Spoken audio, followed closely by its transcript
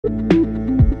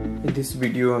In this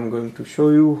video I'm going to show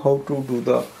you how to do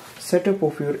the setup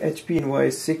of your HP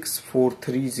Invoice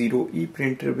 6430E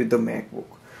printer with the MacBook.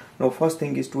 Now first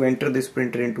thing is to enter this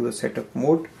printer into the setup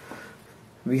mode.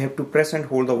 We have to press and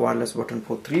hold the wireless button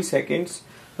for 3 seconds.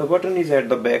 The button is at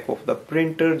the back of the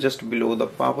printer just below the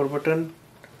power button.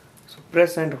 So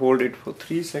press and hold it for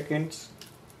 3 seconds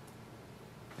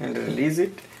and release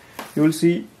it. You will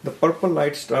see the purple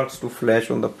light starts to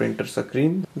flash on the printer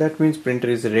screen. That means printer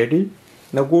is ready.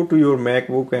 Now go to your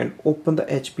MacBook and open the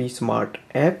HP Smart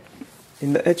app.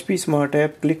 In the HP Smart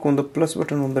app, click on the plus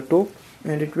button on the top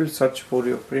and it will search for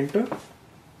your printer.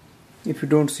 If you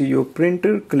don't see your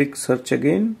printer, click search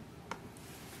again.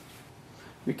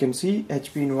 We can see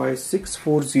HP Invoice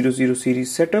 6400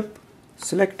 series setup.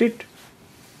 Select it.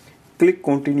 Click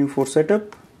continue for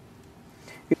setup.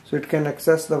 So it can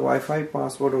access the Wi-Fi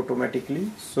password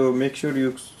automatically. So make sure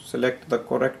you select the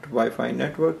correct Wi-Fi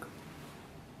network.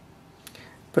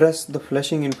 Press the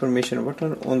flashing information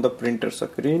button on the printer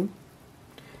screen.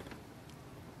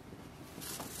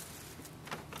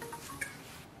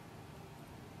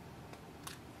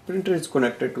 Printer is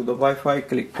connected to the Wi-Fi.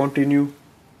 Click continue.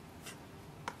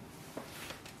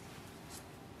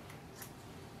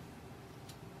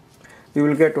 You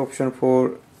will get option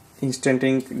for instant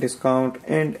ink, discount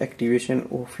and activation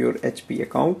of your HP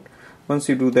account. Once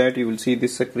you do that, you will see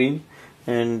this screen,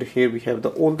 and here we have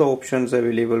all the options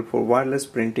available for wireless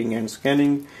printing and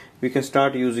scanning. We can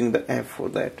start using the app for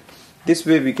that. This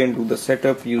way we can do the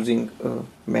setup using a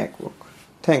MacBook.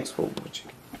 Thanks for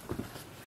watching.